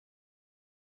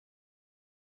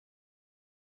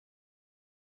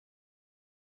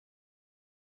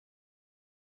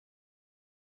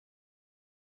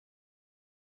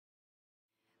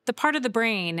The part of the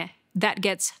brain that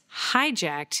gets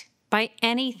hijacked by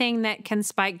anything that can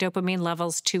spike dopamine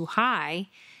levels too high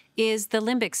is the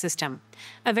limbic system,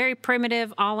 a very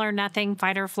primitive, all or nothing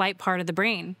fight or flight part of the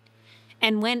brain.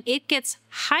 And when it gets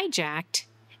hijacked,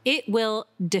 it will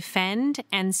defend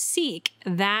and seek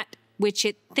that which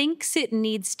it thinks it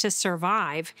needs to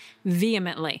survive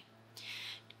vehemently.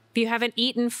 If you haven't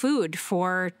eaten food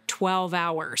for 12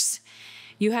 hours,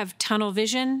 you have tunnel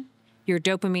vision, your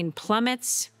dopamine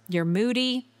plummets, you're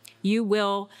moody, you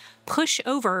will push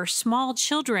over small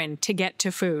children to get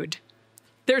to food.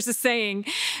 There's a saying,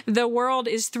 the world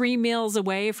is 3 meals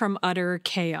away from utter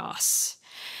chaos.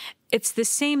 It's the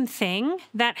same thing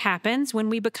that happens when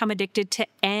we become addicted to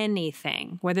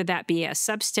anything, whether that be a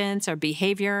substance or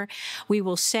behavior. We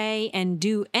will say and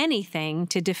do anything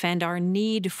to defend our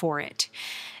need for it.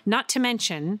 Not to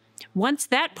mention, once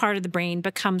that part of the brain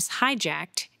becomes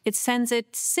hijacked, it sends a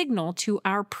signal to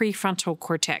our prefrontal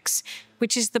cortex,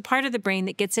 which is the part of the brain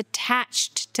that gets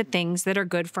attached to things that are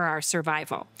good for our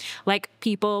survival, like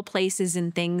people, places,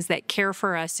 and things that care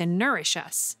for us and nourish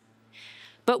us.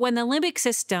 But when the limbic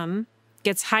system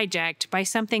gets hijacked by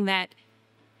something that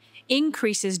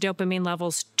increases dopamine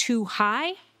levels too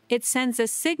high, it sends a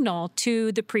signal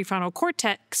to the prefrontal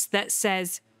cortex that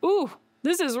says, ooh,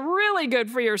 this is really good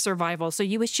for your survival, so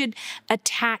you should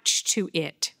attach to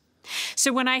it.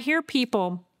 So when I hear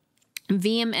people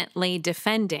vehemently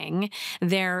defending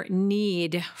their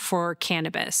need for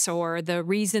cannabis or the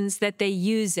reasons that they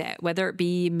use it, whether it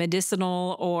be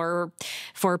medicinal or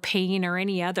for pain or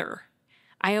any other,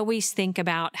 I always think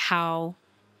about how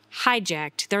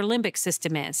hijacked their limbic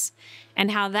system is and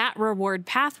how that reward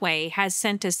pathway has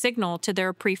sent a signal to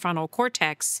their prefrontal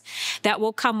cortex that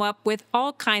will come up with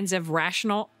all kinds of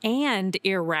rational and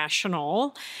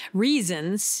irrational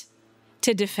reasons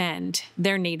to defend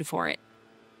their need for it.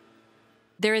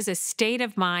 There is a state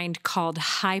of mind called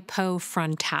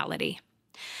hypofrontality.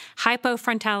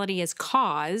 Hypofrontality is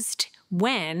caused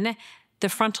when the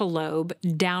frontal lobe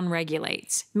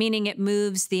downregulates, meaning it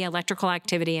moves the electrical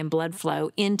activity and blood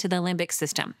flow into the limbic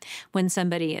system. When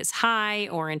somebody is high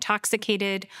or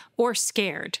intoxicated or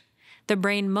scared, the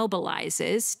brain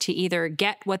mobilizes to either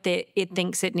get what it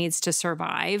thinks it needs to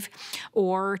survive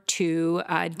or to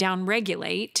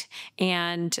downregulate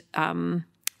and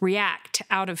react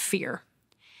out of fear.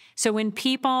 So when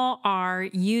people are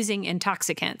using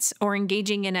intoxicants or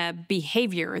engaging in a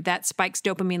behavior that spikes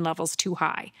dopamine levels too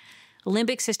high,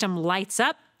 limbic system lights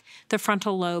up, the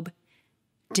frontal lobe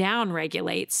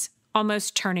downregulates,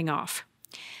 almost turning off.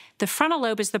 The frontal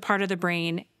lobe is the part of the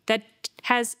brain that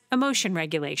has emotion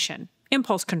regulation,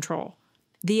 impulse control,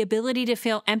 the ability to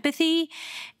feel empathy,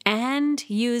 and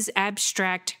use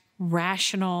abstract,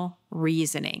 rational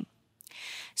reasoning.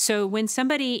 So when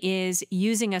somebody is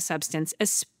using a substance,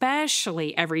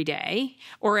 especially every day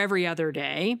or every other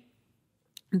day,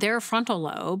 their frontal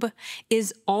lobe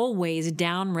is always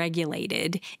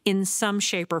downregulated in some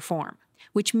shape or form,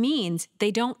 which means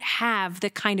they don't have the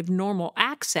kind of normal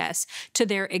access to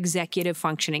their executive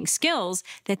functioning skills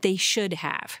that they should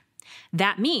have.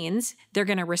 That means they're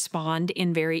going to respond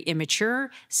in very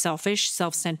immature, selfish,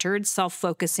 self-centered,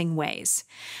 self-focusing ways,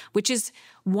 which is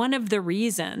one of the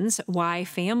reasons why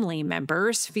family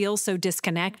members feel so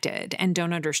disconnected and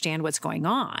don't understand what's going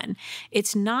on.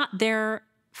 It's not their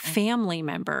family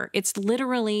member. It's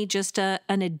literally just an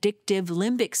addictive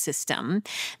limbic system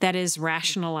that is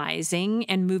rationalizing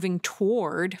and moving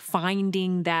toward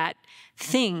finding that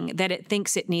thing that it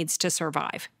thinks it needs to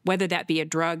survive, whether that be a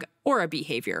drug or a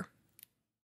behavior.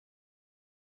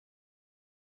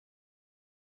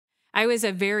 I was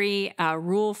a very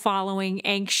rule-following,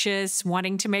 anxious,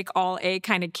 wanting to make all A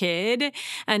kind of kid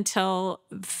until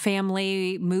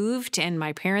family moved and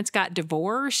my parents got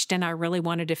divorced and I really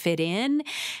wanted to fit in.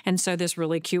 And so this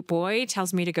really cute boy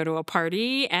tells me to go to a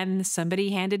party and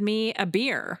somebody handed me a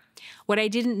beer. What I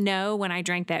didn't know when I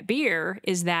drank that beer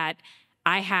is that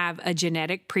I have a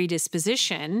genetic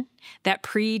predisposition that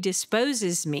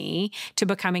predisposes me to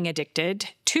becoming addicted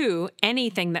to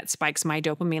anything that spikes my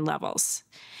dopamine levels.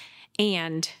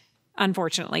 And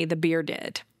unfortunately, the beer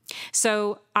did.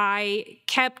 So I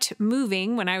kept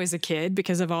moving when I was a kid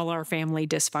because of all our family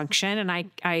dysfunction. And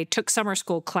I took summer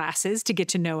school classes to get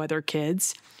to know other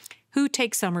kids. Who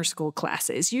take summer school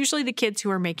classes? Usually the kids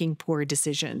who are making poor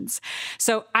decisions.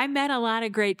 So I met a lot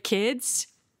of great kids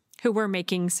who were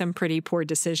making some pretty poor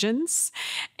decisions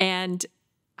and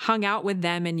hung out with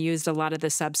them and used a lot of the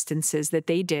substances that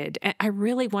they did. And I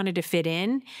really wanted to fit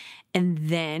in. And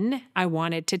then I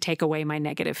wanted to take away my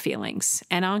negative feelings.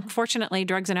 And unfortunately,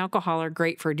 drugs and alcohol are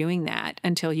great for doing that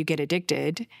until you get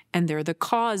addicted and they're the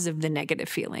cause of the negative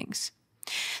feelings.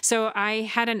 So I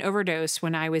had an overdose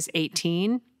when I was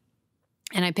 18.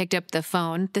 And I picked up the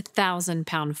phone, the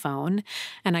 1,000-pound phone,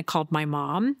 and I called my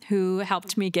mom, who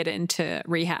helped me get into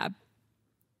rehab.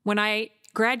 When I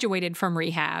graduated from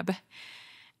rehab,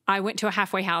 I went to a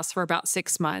halfway house for about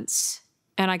 6 months,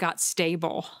 and I got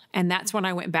stable. And that's when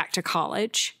I went back to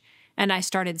college, and I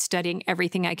started studying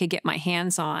everything I could get my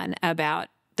hands on about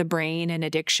the brain and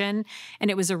addiction.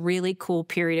 And it was a really cool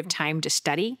period of time to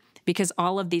study because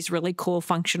all of these really cool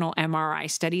functional MRI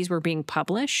studies were being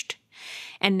published.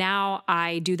 And now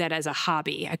I do that as a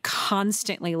hobby. I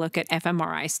constantly look at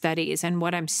fMRI studies, and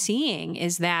what I'm seeing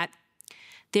is that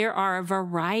there are a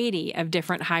variety of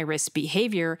different high-risk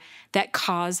behavior that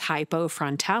cause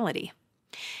hypofrontality.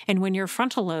 And when your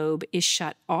frontal lobe is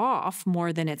shut off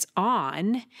more than it's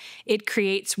on, it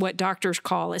creates what doctors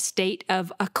call a state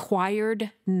of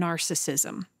acquired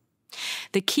narcissism.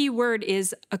 The key word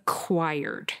is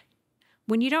acquired.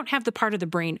 When you don't have the part of the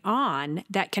brain on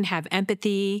that can have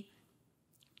empathy,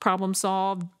 problem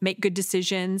solve, make good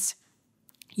decisions,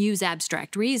 use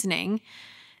abstract reasoning,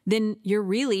 then you're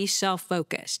really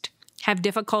self-focused, have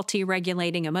difficulty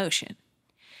regulating emotion.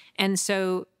 And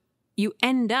so you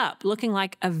end up looking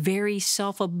like a very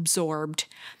self-absorbed,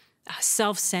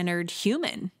 self-centered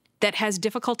human that has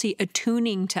difficulty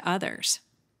attuning to others.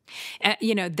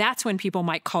 That's when people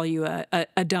might call you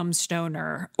a dumb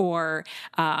stoner or,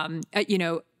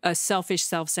 a selfish,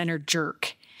 self-centered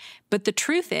jerk. But the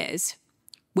truth is,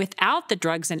 without the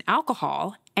drugs and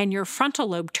alcohol and your frontal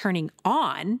lobe turning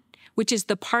on, which is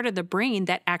the part of the brain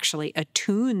that actually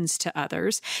attunes to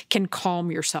others, can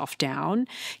calm yourself down,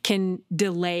 can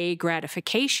delay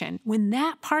gratification. When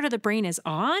that part of the brain is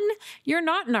on, you're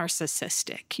not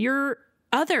narcissistic. You're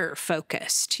other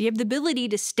focused. You have the ability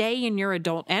to stay in your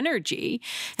adult energy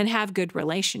and have good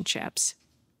relationships.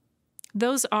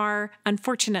 Those are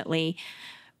unfortunately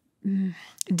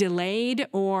delayed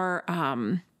or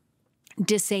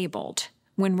disabled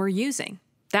when we're using.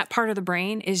 That part of the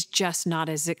brain is just not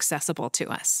as accessible to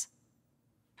us.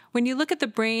 When you look at the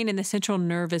brain and the central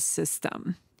nervous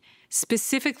system,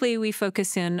 specifically we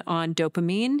focus in on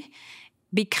dopamine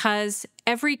because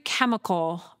every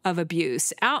chemical of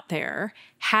abuse out there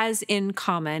has in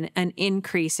common an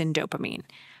increase in dopamine.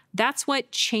 That's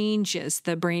what changes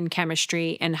the brain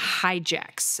chemistry and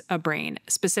hijacks a brain,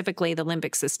 specifically the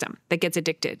limbic system, that gets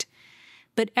addicted.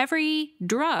 But every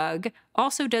drug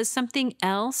also does something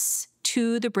else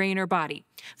to the brain or body.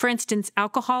 For instance,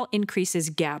 alcohol increases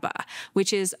GABA,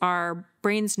 which is our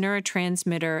brain's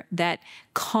neurotransmitter that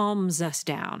calms us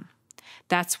down.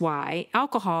 That's why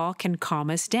alcohol can calm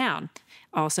us down.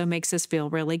 Also makes us feel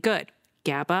really good.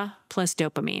 GABA plus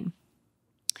dopamine.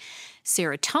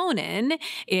 Serotonin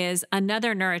is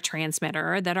another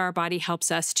neurotransmitter that our body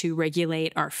helps us to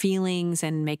regulate our feelings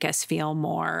and make us feel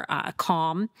more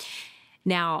calm.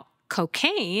 Now,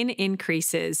 cocaine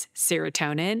increases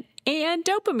serotonin and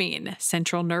dopamine,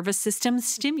 central nervous system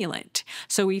stimulant.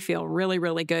 So we feel really,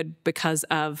 really good because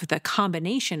of the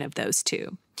combination of those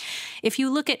two. If you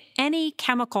look at any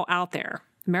chemical out there,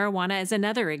 marijuana is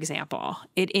another example.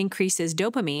 It increases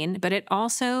dopamine, but it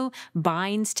also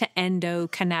binds to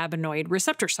endocannabinoid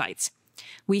receptor sites.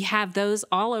 We have those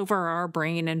all over our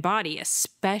brain and body,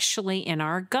 especially in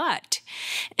our gut.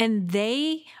 And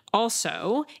they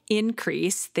also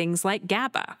increase things like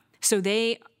GABA. So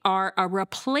they are a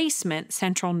replacement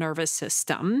central nervous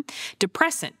system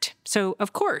depressant. So,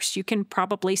 of course, you can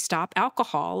probably stop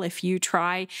alcohol if you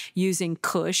try using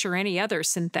Kush or any other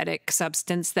synthetic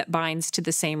substance that binds to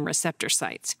the same receptor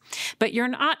sites. But you're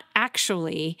not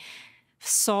actually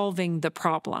solving the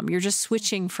problem. You're just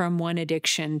switching from one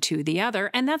addiction to the other.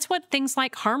 And that's what things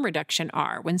like harm reduction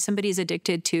are. When somebody's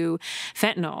addicted to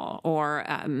fentanyl or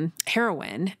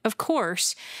heroin, of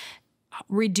course,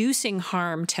 reducing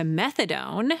harm to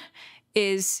methadone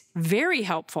is very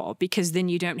helpful because then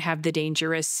you don't have the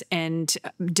dangerous and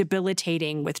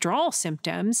debilitating withdrawal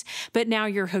symptoms, but now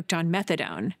you're hooked on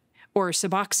methadone or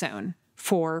Suboxone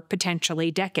for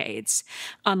potentially decades,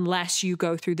 unless you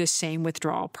go through the same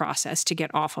withdrawal process to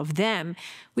get off of them,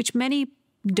 which many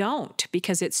don't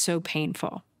because it's so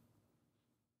painful.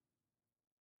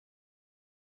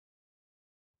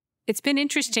 It's been an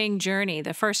interesting journey.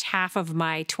 The first half of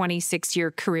my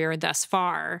 26-year career thus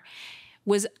far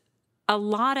was a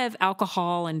lot of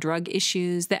alcohol and drug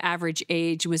issues. The average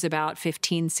age was about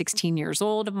 15, 16 years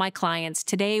old of my clients.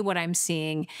 Today, what I'm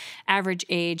seeing, average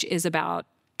age is about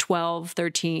 12,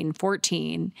 13,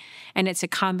 14, and it's a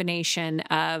combination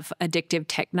of addictive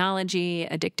technology,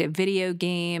 addictive video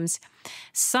games.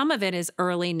 Some of it is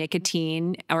early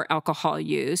nicotine or alcohol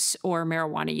use or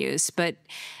marijuana use, but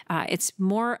it's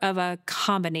more of a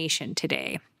combination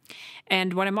today.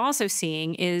 And what I'm also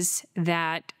seeing is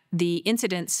that the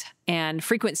incidence and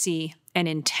frequency and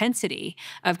intensity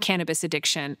of cannabis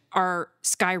addiction are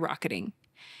skyrocketing.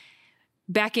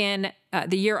 Back in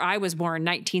the year I was born,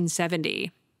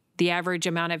 1970, the average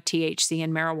amount of THC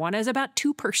in marijuana is about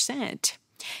 2%.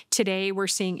 Today, we're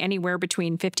seeing anywhere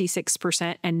between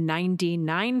 56% and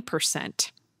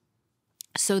 99%.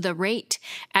 So the rate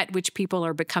at which people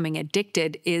are becoming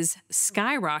addicted is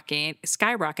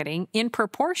skyrocketing in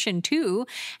proportion to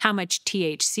how much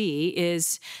THC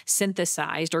is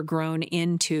synthesized or grown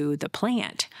into the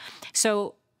plant.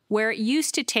 So where it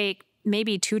used to take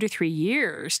maybe 2 to 3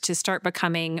 years to start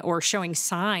becoming or showing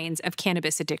signs of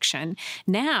cannabis addiction,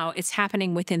 now it's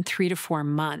happening within 3 to 4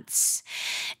 months.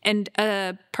 And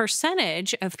a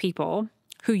percentage of people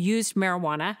who used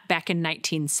marijuana back in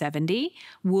 1970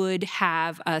 would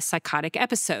have a psychotic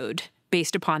episode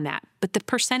based upon that. But the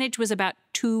percentage was about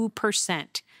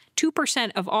 2%.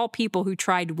 2% of all people who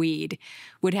tried weed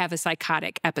would have a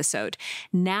psychotic episode.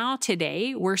 Now,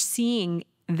 today, we're seeing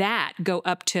that go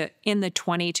up to in the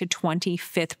 20 to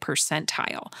 25th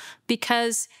percentile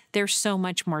because there's so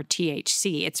much more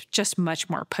THC. It's just much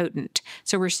more potent.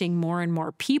 So we're seeing more and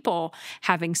more people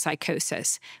having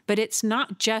psychosis. But it's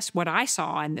not just what I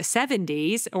saw in the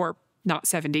 70s, or not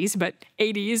 70s, but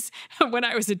 80s when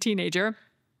I was a teenager.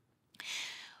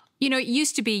 You know, it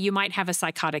used to be you might have a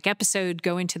psychotic episode,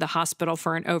 go into the hospital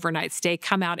for an overnight stay,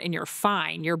 come out and you're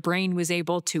fine. Your brain was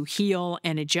able to heal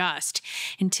and adjust.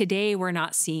 And today we're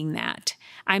not seeing that.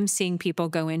 I'm seeing people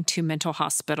go into mental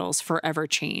hospitals forever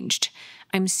changed.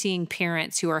 I'm seeing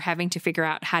parents who are having to figure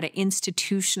out how to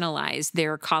institutionalize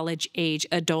their college-age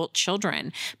adult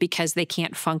children because they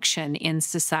can't function in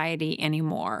society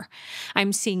anymore.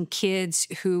 I'm seeing kids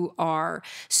who are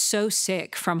so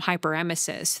sick from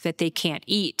hyperemesis that they can't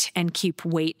eat and keep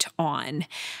weight on.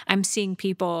 I'm seeing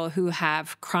people who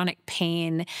have chronic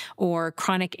pain or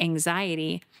chronic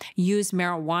anxiety use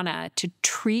marijuana to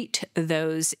treat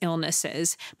those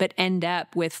illnesses, but end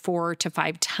up with 4 to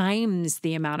 5 times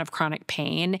the amount of chronic pain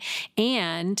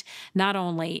and not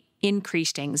only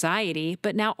increased anxiety,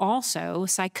 but now also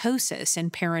psychosis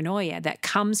and paranoia that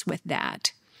comes with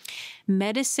that.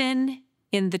 Medicine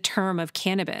in the term of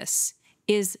cannabis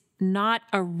is not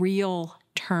a real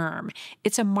term.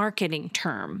 It's a marketing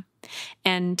term.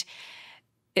 And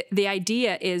the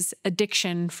idea is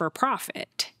addiction for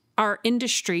profit. Our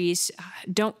industries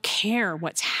don't care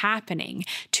what's happening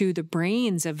to the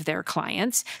brains of their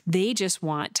clients. They just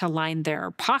want to line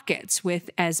their pockets with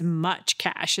as much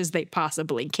cash as they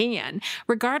possibly can,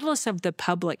 regardless of the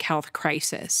public health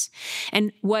crisis.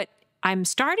 And what I'm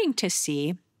starting to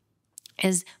see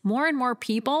is more and more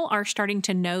people are starting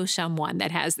to know someone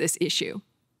that has this issue.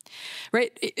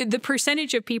 Right? The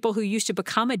percentage of people who used to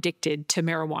become addicted to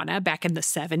marijuana back in the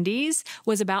 70s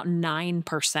was about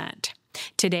 9%.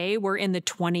 Today, we're in the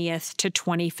 20th to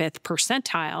 25th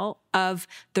percentile of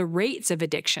the rates of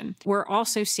addiction. We're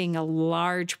also seeing a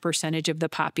large percentage of the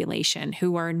population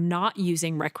who are not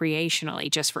using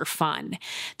recreationally just for fun.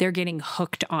 They're getting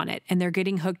hooked on it, and they're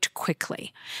getting hooked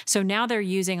quickly. So now they're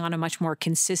using on a much more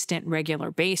consistent,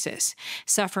 regular basis,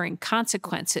 suffering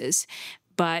consequences,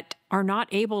 but are not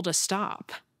able to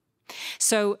stop.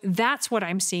 So that's what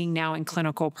I'm seeing now in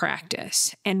clinical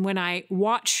practice. And when I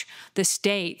watch the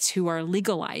states who are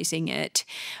legalizing it,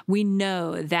 we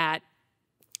know that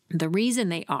the reason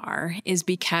they are is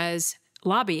because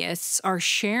lobbyists are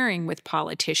sharing with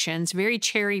politicians very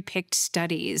cherry-picked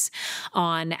studies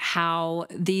on how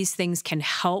these things can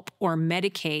help or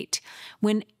medicate,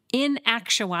 when in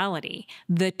actuality,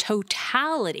 the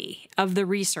totality of the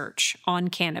research on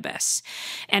cannabis,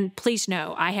 and please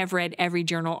know, I have read every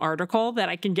journal article that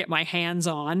I can get my hands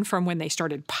on from when they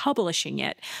started publishing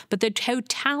it, but the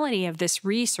totality of this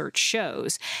research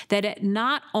shows that it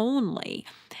not only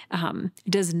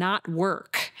does not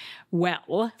work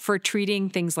well for treating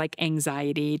things like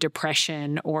anxiety,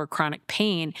 depression, or chronic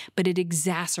pain, but it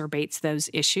exacerbates those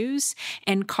issues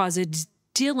and causes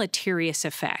deleterious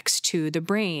effects to the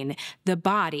brain, the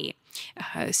body,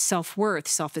 self-worth,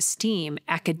 self-esteem,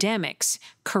 academics,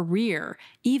 career,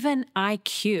 even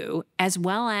IQ, as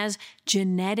well as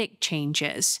genetic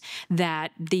changes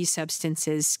that these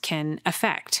substances can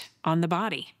affect on the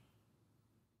body.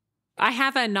 I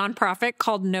have a nonprofit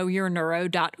called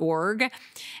knowyourneuro.org,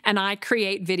 and I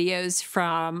create videos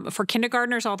for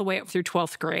kindergartners all the way up through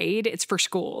 12th grade. It's for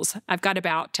schools. I've got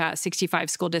about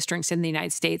 65 school districts in the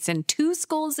United States and 2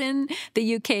 schools in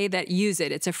the UK that use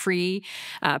it. It's a free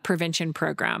prevention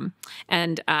program.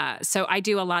 And so I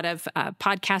do a lot of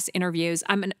podcast interviews.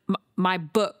 my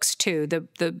books too.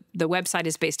 The website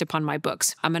is based upon my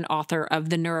books. I'm an author of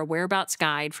the Neuro Whereabouts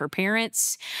Guide for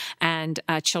parents and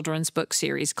a children's book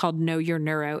series called Know Your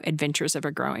Neuro: Adventures of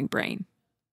a Growing Brain.